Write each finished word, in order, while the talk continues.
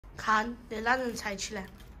看那懒人才起来，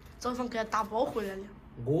早上给他打包回来了。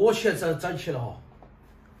我起来早起了哈。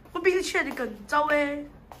我比你起来的更早哎。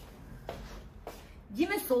你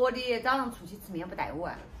们说的早上出去吃面不带我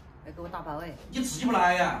啊？要给我打包哎。你自己不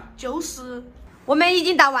来呀？就是。我们已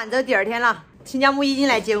经到万州第2天了，亲家母已经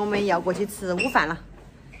来接我们，要过去吃午饭了。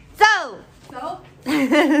走。走。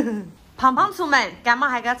胖胖出门，干妈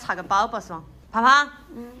还给他查个宝宝是吗？胖胖，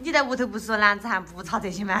你在屋头不是说男子汉不查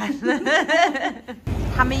这些吗？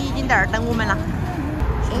他们已经在这儿等我们了。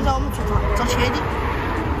现在我们做切的，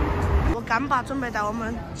我干爸准备带我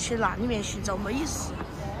们去那里面寻找美食。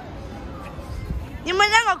你们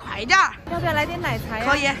2个快点儿！要不要来点奶茶呀？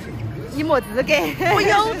可以。你没资格。我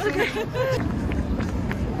有资格。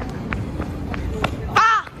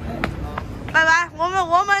爸，拜拜，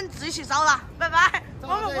我们自己去找了，拜拜。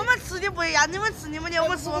我们吃的不一样，你们吃你们的，我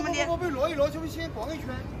们吃我们的。我被落一落，就先逛一圈。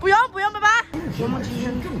不用，拜拜。我们今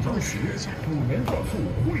天正学一下。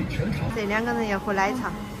这2个人要喝奶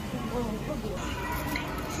茶。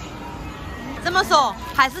怎么说？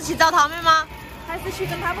还是去找他们吗？还是去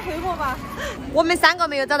跟他们会合吧。我们3个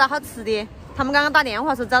没有找到好吃的，他们刚刚打电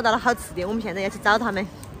话说找到了好吃的，我们现在要去找他们。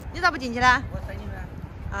你咋不进去呢？我等你们。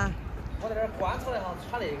啊。我在这儿观察了一下，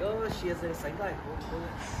穿那个鞋子的身高还可以。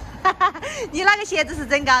你那个鞋子是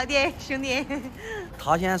真高的，兄弟。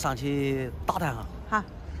他现在上去打探哈。好。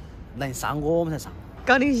能上我们才上。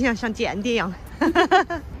搞得像间谍一样。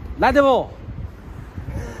来得不？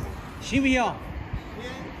行不行？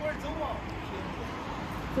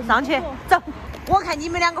上去走。我看你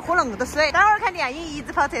们2个喝那么多水，待会儿看电影一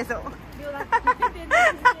直跑厕所。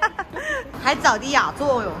还着的牙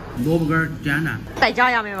左哟。萝卜干煎蛋。带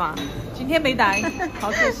假牙没嘛？今天没带，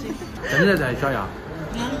好可惜。真的带假牙？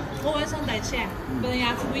我晚上带起来，不然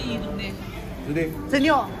牙齿会移动的。是的。真的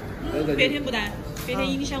哦。白天不带，白天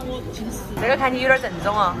影响我近视。这个看起有点正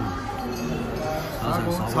宗哦。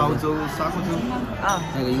潮州砂锅粥。啊。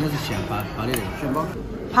那个应该是现包的那个。现包。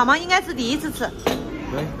胖胖应该是第一次吃。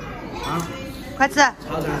对。啊。快吃。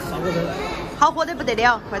潮州砂锅粥。好喝得不得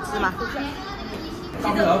了，快吃嘛。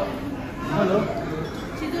大肉。大肉。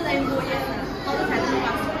其实人多也是，好多菜都是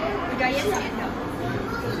吧？回家也是面条。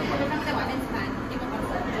他们在外面吃饭，一个面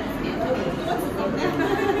条，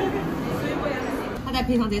他再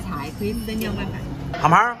配上这菜，可以整2碗饭。胖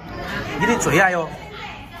胖，你的最爱哟。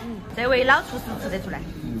这位老厨师吃得出来。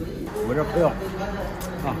有点黑哦。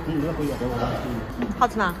啊，有点黑哦。好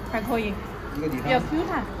吃吗？还可以。一个地方。比较 Q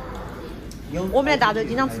弹。我们在大洲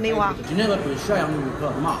经常吃美蛙。今天是对小杨游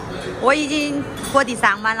客嘛。我已经喝第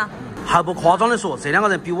3碗了。毫不夸张的说，这2个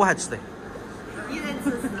人比我还吃得。一人吃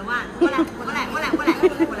4碗，我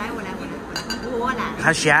来。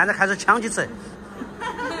看现在开始抢起吃。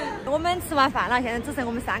我们吃完饭了，现在只剩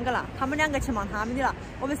我们3个了。他们2个去忙他们的了，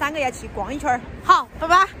我们3个要去逛一圈。好，拜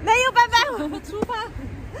拜。没有拜拜，我们出发。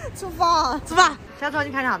出发。小周，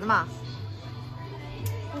你看啥子嘛？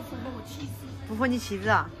不服你妻子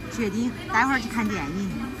啊？决定待会儿去看电影。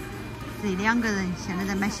这2个人现在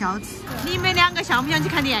在买小吃。你们2个想不想去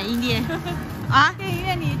看电影的？啊？电影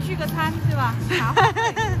院里聚个餐对吧？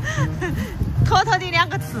妥妥的2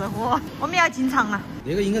个吃货。我们要进场了。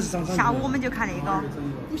那个应该是张下午我们就看那个。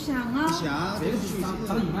不像啊。像这个是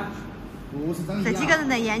张仪吗？不是张仪。这几个人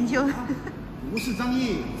在研究。不是张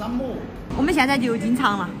仪，张某。我们现在就进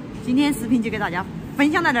场了。今天视频就给大家分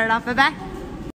享到这儿了，拜拜。